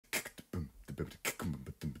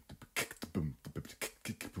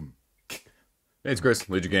Hey, it's Chris,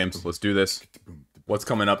 Liege Games. Let's do this. What's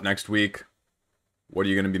coming up next week? What are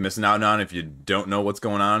you going to be missing out on if you don't know what's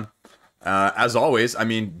going on? As always, I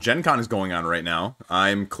mean, GenCon is going on right now.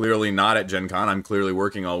 I'm clearly not at GenCon. I'm clearly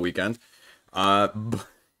working all weekend. Yeah,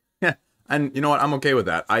 and you know what? I'm okay with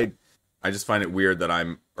that. I just find it weird that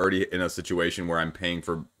I'm already in a situation where I'm paying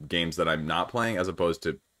for games that I'm not playing as opposed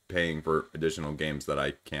to paying for additional games that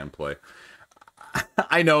I can play.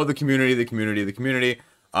 I know the community.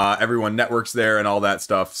 Everyone networks there and all that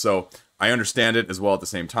stuff. So I understand it as well at the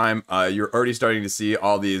same time. You're already starting to see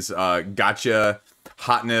all these gotcha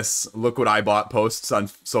hotness, look what I bought posts on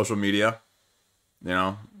social media. You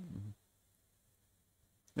know,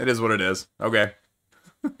 it is what it is. Okay.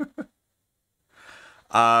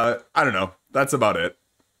 I don't know. That's about it.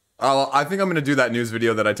 I think I'm going to do that news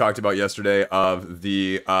video that I talked about yesterday of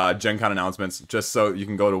the Gen Con announcements, just so you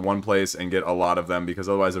can go to one place and get a lot of them, because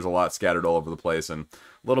otherwise there's a lot scattered all over the place, and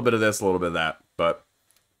a little bit of this, a little bit of that. But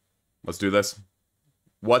let's do this.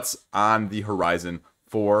 What's on the horizon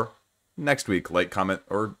for next week? Like, comment,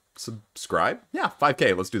 or subscribe? Yeah,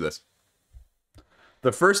 5K. Let's do this.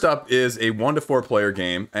 The first up is a 1 to 4 player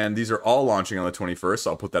game, and these are all launching on the 21st,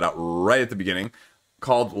 so I'll put that out right at the beginning,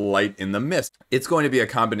 called Light in the Mist. It's going to be a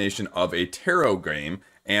combination of a tarot game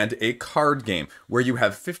and a card game, where you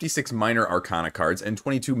have 56 minor arcana cards and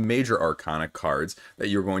 22 major arcana cards that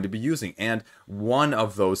you're going to be using, and one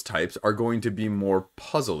of those types are going to be more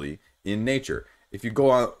puzzly in nature. If you go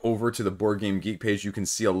on over to the Board Game Geek page, you can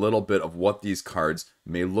see a little bit of what these cards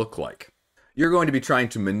may look like. You're going to be trying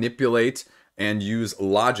to manipulate and use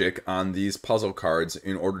logic on these puzzle cards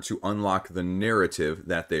in order to unlock the narrative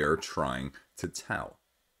that they are trying to tell.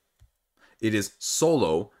 It is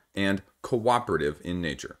solo and cooperative in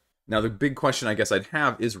nature. Now, the big question I guess I'd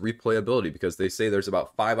have is replayability, because they say there's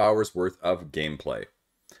about 5 hours worth of gameplay.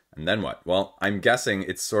 And then what? Well, I'm guessing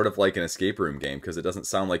it's sort of like an escape room game, because it doesn't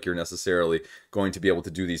sound like you're necessarily going to be able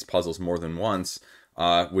to do these puzzles more than once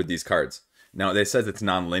with these cards. Now, they said it's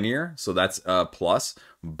non-linear, so that's a plus,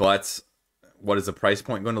 but what is the price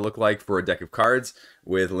point going to look like for a deck of cards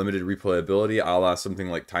with limited replayability, a la something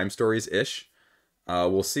like Time Stories-ish?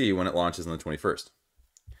 We'll see when it launches on the 21st.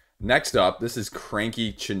 Next up, this is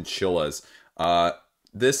Cranky Chinchillas.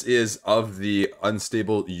 This is of the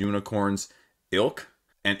Unstable Unicorns ilk,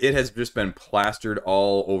 and it has just been plastered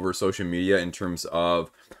all over social media in terms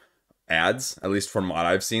of ads, at least from what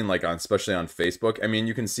I've seen, like especially on Facebook. I mean,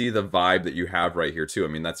 you can see the vibe that you have right here too. I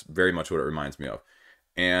mean, that's very much what it reminds me of.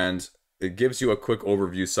 And it gives you a quick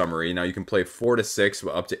overview summary. Now you can play 4 to 6,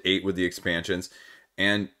 up to 8 with the expansions,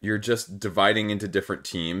 and you're just dividing into different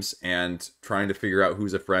teams and trying to figure out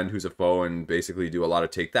who's a friend, who's a foe, and basically do a lot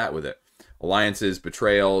of take that with it. Alliances,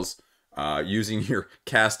 betrayals, using your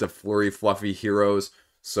cast of flurry fluffy heroes.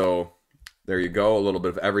 So there you go, a little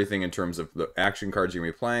bit of everything in terms of the action cards you're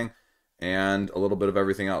going to be playing, and a little bit of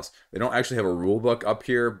everything else. They don't actually have a rule book up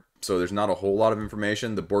here, so there's not a whole lot of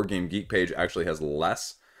information. The Board Game Geek page actually has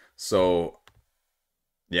less. So,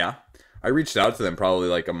 yeah, I reached out to them probably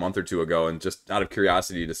like a month or two ago, and just out of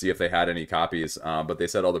curiosity to see if they had any copies, but they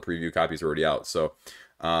said all the preview copies were already out. So,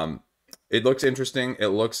 it looks interesting. It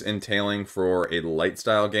looks entailing for a light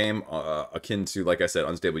style game, akin to, like I said,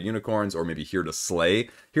 Unstable Unicorns, or maybe Here to Slay.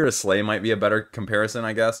 Here to Slay might be a better comparison,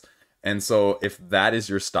 I guess. And so if that is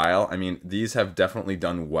your style, I mean, these have definitely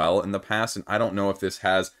done well in the past, and I don't know if this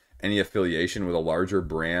has any affiliation with a larger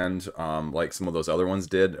brand like some of those other ones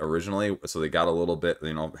did originally, so they got a little bit,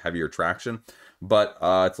 you know, heavier traction. But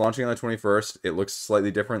it's launching on the 21st. It looks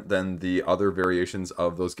slightly different than the other variations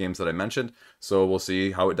of those games that I mentioned, so we'll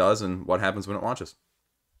see how it does and what happens when it launches.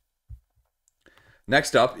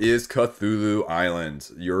 Next up is Cthulhu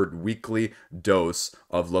Island, your weekly dose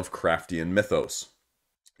of Lovecraftian mythos.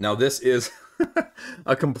 Now this is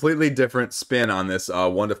a completely different spin on this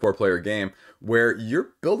 1 to 4 player game, where you're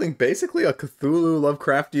building basically a Cthulhu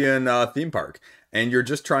Lovecraftian theme park, and you're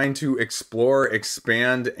just trying to explore,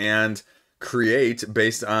 expand, and create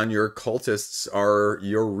based on your cultists are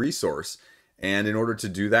your resource. And in order to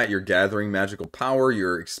do that, you're gathering magical power,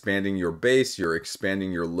 you're expanding your base, you're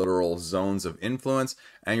expanding your literal zones of influence,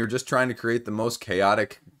 and you're just trying to create the most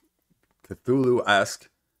chaotic Cthulhu-esque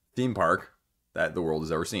theme park that the world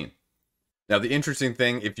has ever seen. Now, the interesting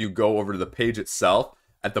thing, if you go over to the page itself,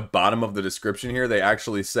 at the bottom of the description here, they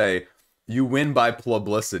actually say, you win by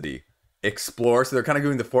publicity. Explore, so they're kind of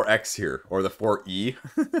doing the 4X here, or the 4E.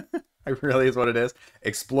 It really is what it is.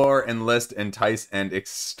 Explore, enlist, entice, and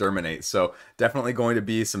exterminate. So definitely going to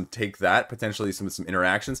be some take that, potentially some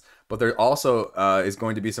interactions, but there also is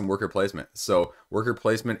going to be some worker placement. So worker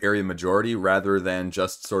placement area majority rather than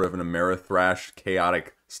just sort of an Amerithrash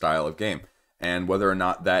chaotic style of game. And whether or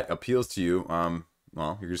not that appeals to you,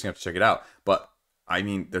 well, you're just gonna have to check it out. But I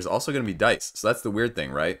mean, there's also gonna be dice, so that's the weird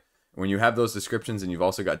thing, right? When you have those descriptions and you've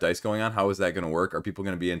also got dice going on, how is that gonna work? Are people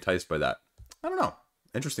gonna be enticed by that? I don't know.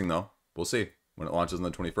 Interesting though. We'll see when it launches on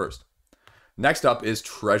the 21st. Next up is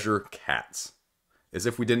Treasure Cats. As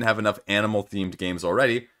if we didn't have enough animal-themed games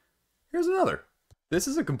already, here's another. This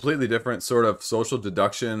is a completely different sort of social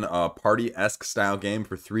deduction, party-esque style game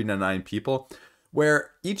for 3 to 9 people,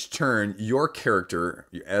 where each turn, your character,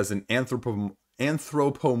 as an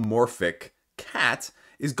anthropomorphic cat,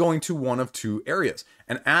 is going to one of 2 areas.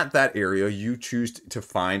 And at that area, you choose to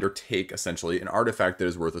find or take, essentially, an artifact that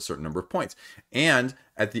is worth a certain number of points. And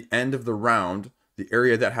at the end of the round, the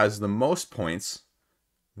area that has the most points,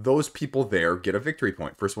 those people there get a victory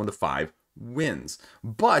point. First one to 5 wins.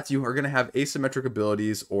 But you are going to have asymmetric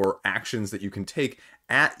abilities or actions that you can take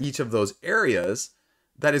at each of those areas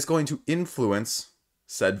that is going to influence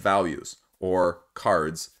said values or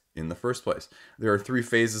cards in the first place. There are 3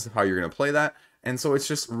 phases of how you're going to play that. And so it's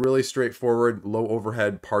just really straightforward, low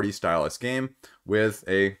overhead party stylist game with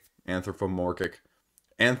a anthropomorphic,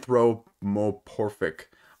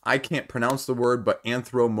 I can't pronounce the word, but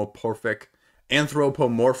anthropomorphic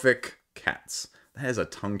cats. That is a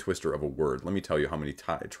tongue twister of a word. Let me tell you how many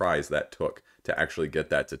tries that took to actually get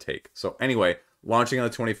that to take. So anyway, launching on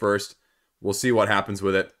the 21st. We'll see what happens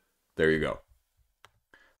with it. There you go.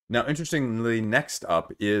 Now, interestingly, next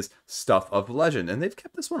up is Stuff of Legend. And they've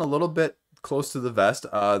kept this one a little bit close to the vest.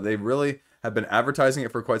 They really have been advertising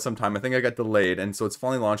it for quite some time. I think I got delayed, and so it's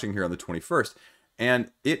finally launching here on the 21st.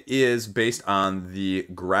 And it is based on the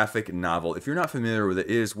graphic novel. If you're not familiar with it,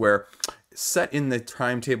 it is where, set in the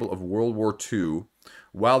timetable of World War II,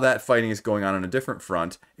 while that fighting is going on a different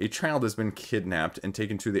front, a child has been kidnapped and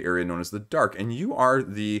taken to the area known as the Dark. And you are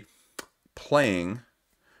the playing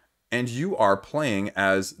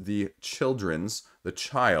as the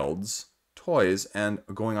child's toys and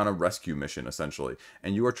going on a rescue mission, essentially.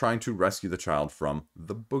 And you are trying to rescue the child from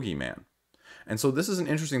the boogeyman. And so this is an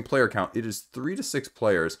interesting player count. It is 3 to 6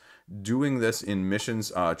 players doing this in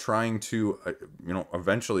missions, trying to,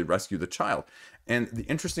 eventually rescue the child. And the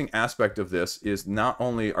interesting aspect of this is not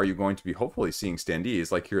only are you going to be hopefully seeing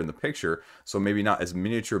standees like here in the picture, so maybe not as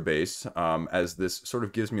miniature based, as this sort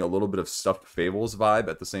of gives me a little bit of Stuffed Fables vibe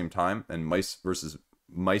at the same time, and mice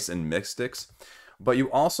and mystics. But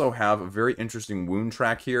you also have a very interesting wound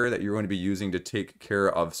track here that you're going to be using to take care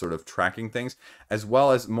of sort of tracking things, as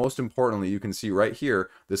well as, most importantly, you can see right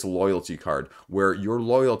here this loyalty card, where your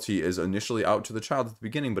loyalty is initially out to the child at the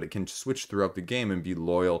beginning, but it can switch throughout the game and be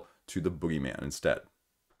loyal to the boogeyman instead.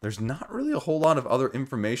 There's not really a whole lot of other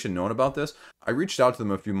information known about this. I reached out to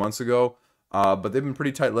them a few months ago, but they've been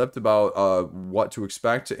pretty tight-lipped about what to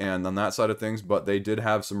expect and on that side of things, but they did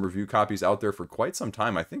have some review copies out there for quite some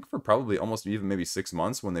time. I think for probably almost even maybe 6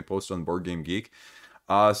 months when they posted on Board Game Geek.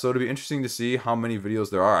 So it'll be interesting to see how many videos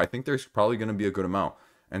there are. I think there's probably going to be a good amount.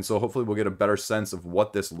 And so hopefully we'll get a better sense of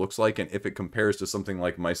what this looks like and if it compares to something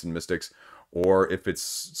like Mice and Mystics, or if it's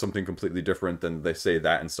something completely different than they say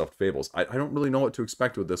that in Stuffed Fables. I don't really know what to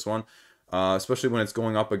expect with this one. Especially when it's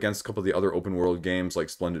going up against a couple of the other open world games like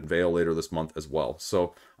Splendent Vale later this month as well.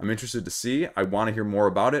 So I'm interested to see. I want to hear more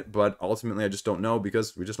about it, but ultimately I just don't know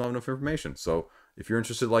because we just don't have enough information. So if you're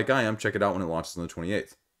interested like I am, check it out when it launches on the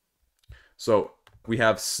 28th. So we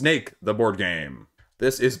have Snake, the board game.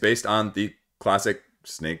 This is based on the classic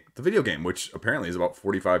Snake, the video game, which apparently is about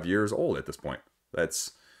 45 years old at this point.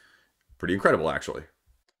 That's pretty incredible, actually.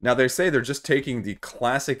 Now they say they're just taking the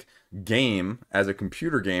classic game as a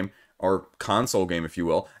computer game, or console game, if you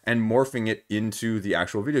will, and morphing it into the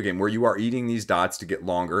actual video game, where you are eating these dots to get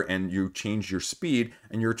longer, and you change your speed,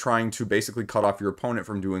 and you're trying to basically cut off your opponent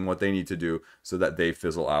from doing what they need to do so that they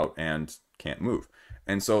fizzle out and can't move.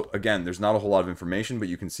 And so, again, there's not a whole lot of information, but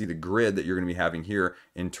you can see the grid that you're going to be having here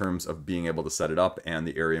in terms of being able to set it up and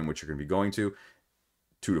the area in which you're going to be going to.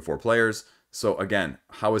 2 to 4 players. So, again,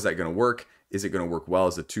 how is that going to work? Is it going to work well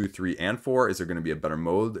as a 2, 3, and 4? Is there going to be a better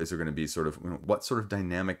mode? Is there going to be sort of, what sort of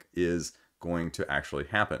dynamic is going to actually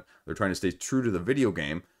happen? They're trying to stay true to the video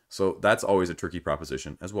game, so that's always a tricky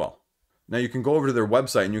proposition as well. Now you can go over to their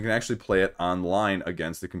website and you can actually play it online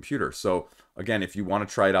against the computer. So again, if you want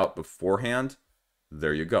to try it out beforehand,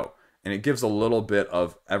 there you go. And it gives a little bit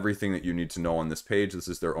of everything that you need to know on this page. This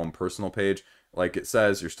is their own personal page. Like it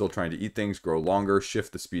says, you're still trying to eat things, grow longer,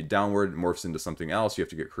 shift the speed downward, it morphs into something else. You have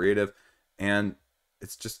to get creative. And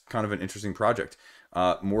it's just kind of an interesting project.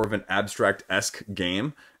 More of an abstract-esque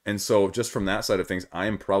game. And so just from that side of things, I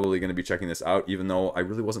am probably going to be checking this out, even though I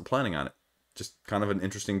really wasn't planning on it. Just kind of an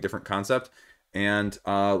interesting, different concept. And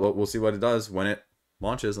we'll see what it does when it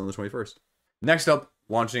launches on the 21st. Next up,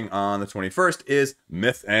 launching on the 21st is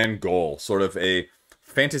Myth and Goal, sort of a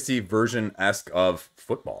fantasy version-esque of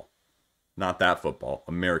football. Not that football,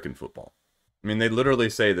 American football. I mean, they literally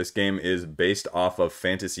say this game is based off of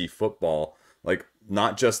fantasy football, like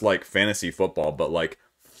not just like fantasy football, but like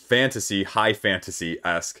fantasy, high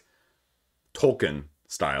fantasy-esque Tolkien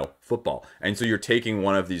style football. And so you're taking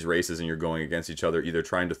one of these races and you're going against each other, either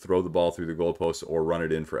trying to throw the ball through the goalposts or run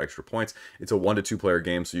it in for extra points. It's a 1 to 2 player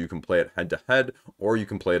game, so you can play it head to head or you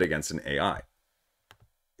can play it against an AI.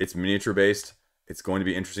 It's miniature based. It's going to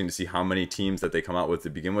be interesting to see how many teams that they come out with to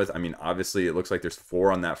begin with. I mean, obviously it looks like there's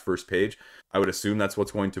 4 on that first page. I would assume that's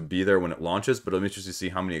what's going to be there when it launches, but I'm interested to see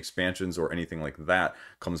how many expansions or anything like that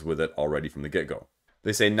comes with it already from the get-go.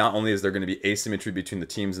 They say not only is there going to be asymmetry between the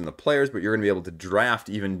teams and the players, but you're going to be able to draft,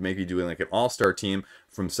 even maybe doing like an all-star team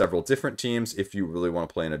from several different teams if you really want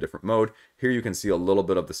to play in a different mode. Here you can see a little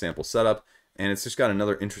bit of the sample setup, and it's just got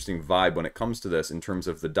another interesting vibe when it comes to this in terms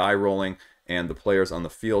of the die rolling and the players on the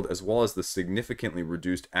field, as well as the significantly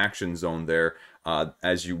reduced action zone there,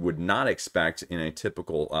 as you would not expect in a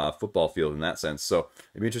typical football field in that sense. So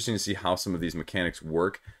it'd be interesting to see how some of these mechanics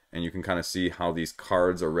work. And you can kind of see how these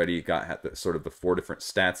cards already got sort of the 4 different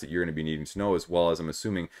stats that you're going to be needing to know, as well as, I'm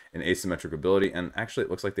assuming, an asymmetric ability. And actually, it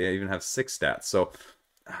looks like they even have 6 stats. So,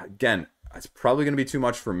 again, it's probably going to be too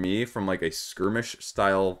much for me from like a skirmish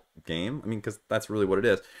style game. I mean, because that's really what it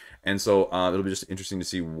is. And so it'll be just interesting to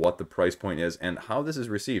see what the price point is and how this is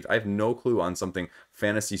received. I have no clue on something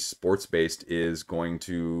fantasy sports based is going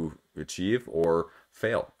to achieve or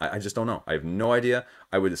fail. I just don't know. I have no idea.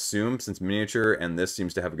 I would assume, since miniature and this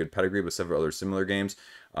seems to have a good pedigree with several other similar games,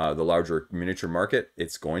 the larger miniature market,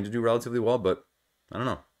 it's going to do relatively well, but I don't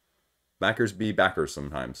know. Backers be backers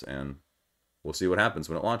sometimes, and we'll see what happens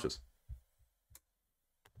when it launches.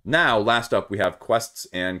 Now, last up, we have Quests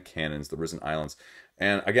and Cannons, the Risen Islands.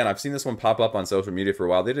 And again, I've seen this one pop up on social media for a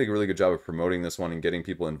while. They did a really good job of promoting this one and getting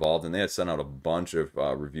people involved. And they had sent out a bunch of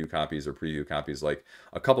review copies or preview copies like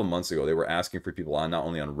a couple months ago. They were asking for people on not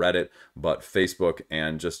only on Reddit, but Facebook,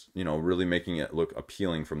 and just, you know, really making it look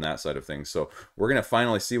appealing from that side of things. So we're going to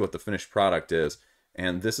finally see what the finished product is.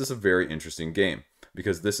 And this is a very interesting game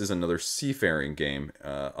because this is another seafaring game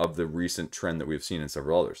of the recent trend that we've seen in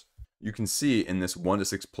several others. You can see in this 1 to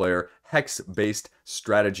 6 player hex-based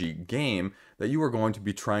strategy game that you are going to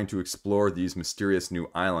be trying to explore these mysterious new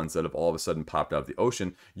islands that have all of a sudden popped out of the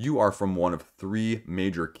ocean. You are from one of 3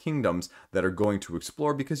 major kingdoms that are going to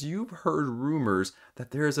explore because you've heard rumors that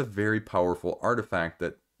there is a very powerful artifact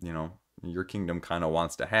that, you know, your kingdom kind of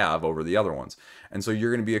wants to have over the other ones. And so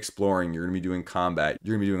you're going to be exploring, you're going to be doing combat,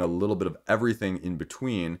 you're going to be doing a little bit of everything in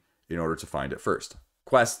between in order to find it first.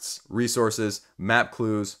 Quests, resources, map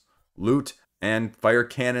clues, loot, and fire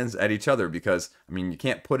cannons at each other because, I mean, you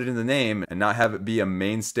can't put it in the name and not have it be a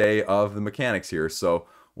mainstay of the mechanics here, so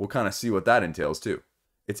we'll kind of see what that entails too.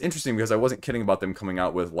 It's interesting because I wasn't kidding about them coming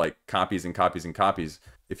out with like copies and copies and copies.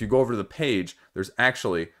 If you go over to the page, there's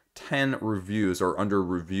actually 10 reviews or under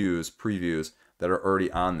reviews, previews that are already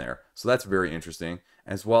on there. So that's very interesting,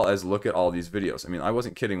 as well as look at all these videos. I mean, I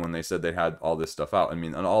wasn't kidding when they said they had all this stuff out. I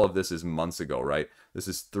mean, and all of this is months ago, right? This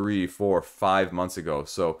is 3, 4, 5 months ago.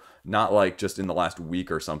 So not like just in the last week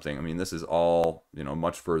or something. I mean, this is all, you know,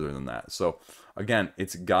 much further than that. So again,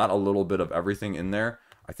 it's got a little bit of everything in there.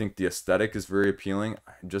 I think the aesthetic is very appealing.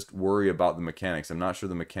 I just worry about the mechanics. I'm not sure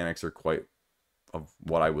the mechanics are quite of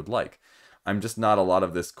what I would like. I'm just not a lot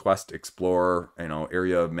of this quest explorer, you know,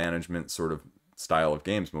 area management sort of style of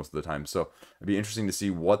games most of the time. So it'd be interesting to see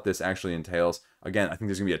what this actually entails. Again, I think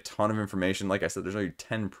there's gonna be a ton of information. Like I said, there's only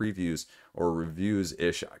 10 previews or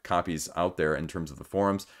reviews-ish copies out there in terms of the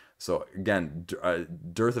forums. So again,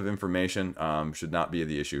 dearth of information should not be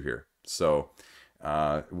the issue here. So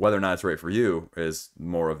whether or not it's right for you is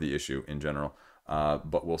more of the issue in general,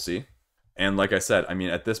 but we'll see. And like I said, I mean,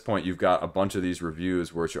 at this point, you've got a bunch of these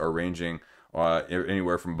reviews which are ranging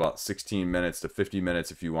anywhere from about 16 minutes to 50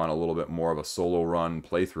 minutes if you want a little bit more of a solo run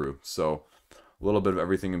playthrough. So a little bit of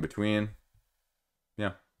everything in between.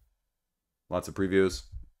 Yeah. Lots of previews,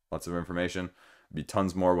 lots of information. Be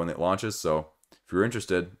tons more when it launches. So if you're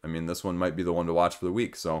interested, I mean, this one might be the one to watch for the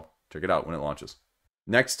week. So check it out when it launches.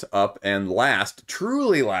 Next up and last,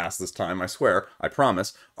 truly last this time, I swear, I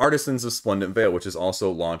promise, Artisans of Splendent Vale, which is also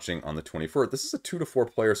launching on the 24th. This is a 2 to 4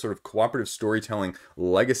 player sort of cooperative storytelling,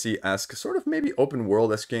 legacy-esque, sort of maybe open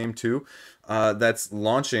world-esque game too, that's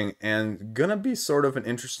launching and gonna be sort of an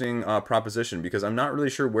interesting proposition because I'm not really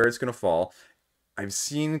sure where it's gonna fall. I've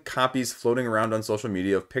seen copies floating around on social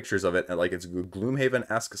media of pictures of it, and like it's a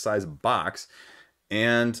Gloomhaven-esque size box,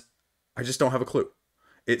 and I just don't have a clue.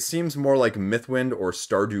 It seems more like Mythwind or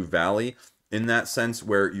Stardew Valley in that sense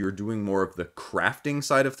where you're doing more of the crafting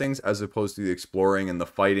side of things as opposed to the exploring and the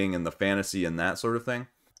fighting and the fantasy and that sort of thing.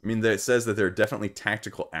 I mean, it says that there are definitely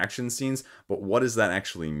tactical action scenes, but what does that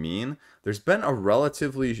actually mean? There's been a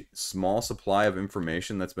relatively small supply of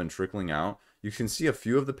information that's been trickling out. You can see a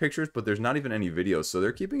few of the pictures, but there's not even any videos, so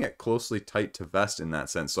they're keeping it closely tight to vest in that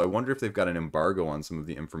sense. So I wonder if they've got an embargo on some of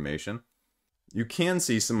the information. You can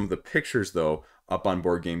see some of the pictures, though, up on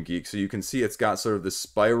Board Game Geek. So you can see it's got sort of this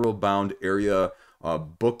spiral-bound area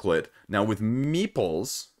booklet. Now, with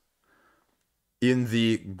meeples in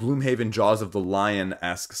the Gloomhaven Jaws of the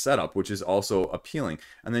Lion-esque setup, which is also appealing.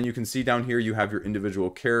 And then you can see down here you have your individual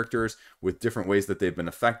characters with different ways that they've been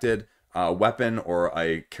affected, a weapon or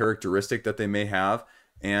a characteristic that they may have,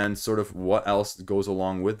 and sort of what else goes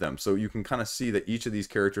along with them. So you can kind of see that each of these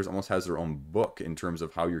characters almost has their own book in terms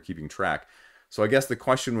of how you're keeping track. So I guess the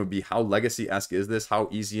question would be, how legacy-esque is this? How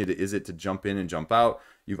easy is it to jump in and jump out?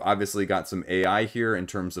 You've obviously got some AI here in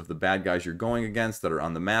terms of the bad guys you're going against that are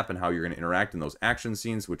on the map and how you're going to interact in those action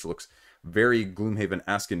scenes, which looks very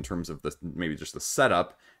Gloomhaven-esque in terms of the maybe just the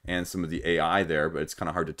setup and some of the AI there, but it's kind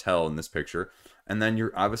of hard to tell in this picture. And then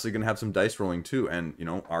you're obviously going to have some dice rolling too. And, you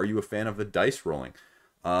know, are you a fan of the dice rolling?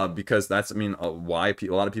 Because that's, I mean, why a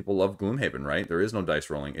lot of people love Gloomhaven, right? There is no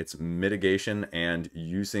dice rolling. It's mitigation and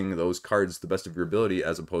using those cards to the best of your ability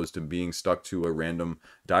as opposed to being stuck to a random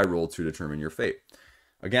die roll to determine your fate.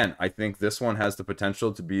 Again, I think this one has the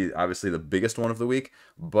potential to be obviously the biggest one of the week,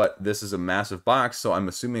 but this is a massive box, so I'm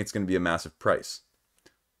assuming it's going to be a massive price.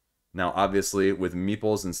 Now, obviously, with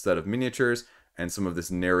meeples instead of miniatures and some of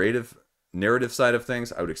this narrative side of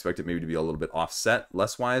things, I would expect it maybe to be a little bit offset,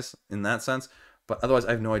 less wise in that sense. But otherwise,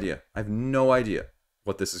 I have no idea. I have no idea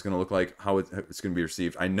what this is going to look like, how it's going to be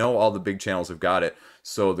received. I know all the big channels have got it,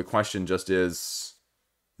 so the question just is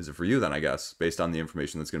it for you then, I guess, based on the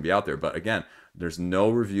information that's going to be out there. But again, there's no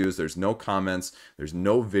reviews, there's no comments, there's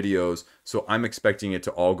no videos, so I'm expecting it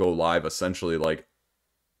to all go live essentially like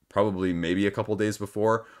probably maybe a couple days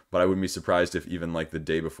before, but I wouldn't be surprised if even like the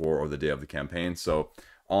day before or the day of the campaign. So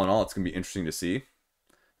all in all, it's going to be interesting to see.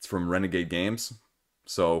 It's from Renegade Games,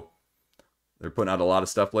 so they're putting out a lot of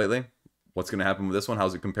stuff lately. What's going to happen with this one?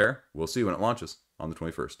 How's it compare? We'll see when it launches on the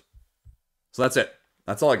 21st. So that's it.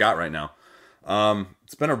 That's all I got right now.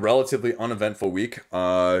 It's been a relatively uneventful week.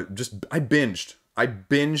 I binged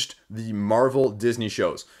the Marvel Disney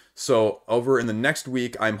shows. So over in the next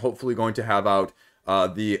week, I'm hopefully going to have out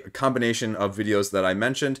the combination of videos that I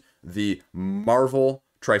mentioned, the Marvel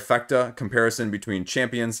trifecta comparison between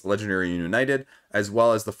Champions, Legendary, and United, as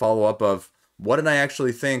well as the follow-up of what did I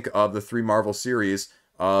actually think of the 3 Marvel series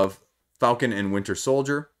of Falcon and Winter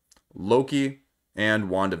Soldier, Loki,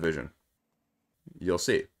 and WandaVision. You'll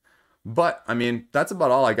see. But, I mean, that's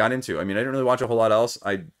about all I got into. I mean, I didn't really watch a whole lot else.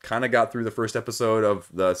 I kind of got through the first episode of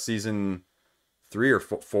the season 3 or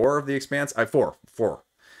 4 of The Expanse. Four.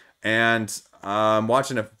 And I'm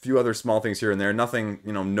watching a few other small things here and there. Nothing,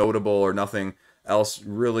 you know, notable or nothing else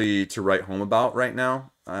really to write home about right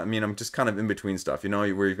now. I mean, I'm just kind of in between stuff, you know,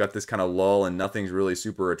 where you've got this kind of lull and nothing's really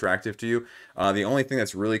super attractive to you. The only thing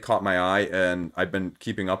that's really caught my eye and I've been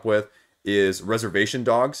keeping up with is Reservation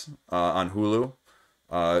Dogs on Hulu.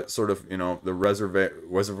 Sort of, you know, the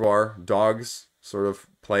Reservoir Dogs sort of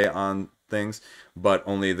play on things, but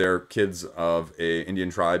only they're kids of a Indian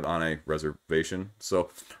tribe on a reservation. So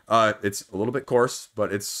it's a little bit coarse,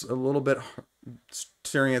 but it's a little bit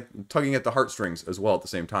tugging at the heartstrings as well at the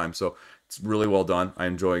same time. So it's really well done. I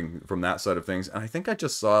enjoy from that side of things. And I think I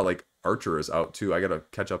just saw like Archer is out too. I got to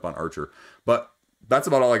catch up on Archer. But that's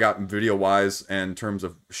about all I got video wise and in terms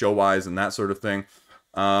of show wise and that sort of thing.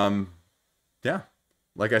 Yeah.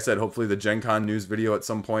 Like I said, hopefully the GenCon news video at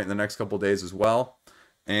some point in the next couple days as well.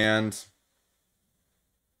 And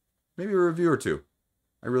maybe a review or two.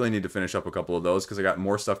 I really need to finish up a couple of those because I got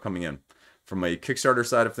more stuff coming in from a Kickstarter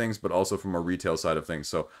side of things, but also from a retail side of things.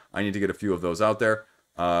 So I need to get a few of those out there.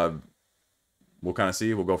 We'll kind of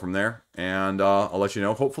see. We'll go from there. And I'll let you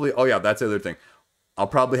know. Hopefully, oh yeah, that's the other thing. I'll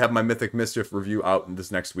probably have my Mythic Mischief review out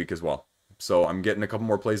this next week as well. So I'm getting a couple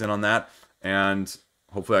more plays in on that. And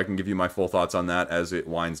hopefully I can give you my full thoughts on that as it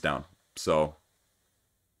winds down. So,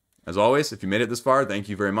 as always, if you made it this far, thank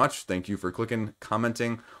you very much. Thank you for clicking,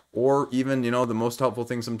 commenting, or even, you know, the most helpful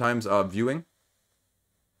thing sometimes, viewing.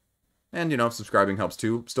 And, you know, subscribing helps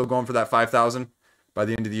too. Still going for that 5,000 by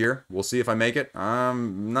the end of the year. We'll see if I make it.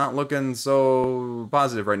 I'm not looking so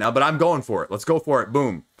positive right now, but I'm going for it. Let's go for it.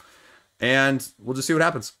 Boom. And we'll just see what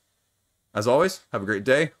happens. As always, have a great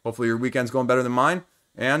day. Hopefully your weekend's going better than mine.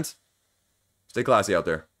 And stay classy out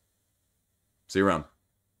there. See you around.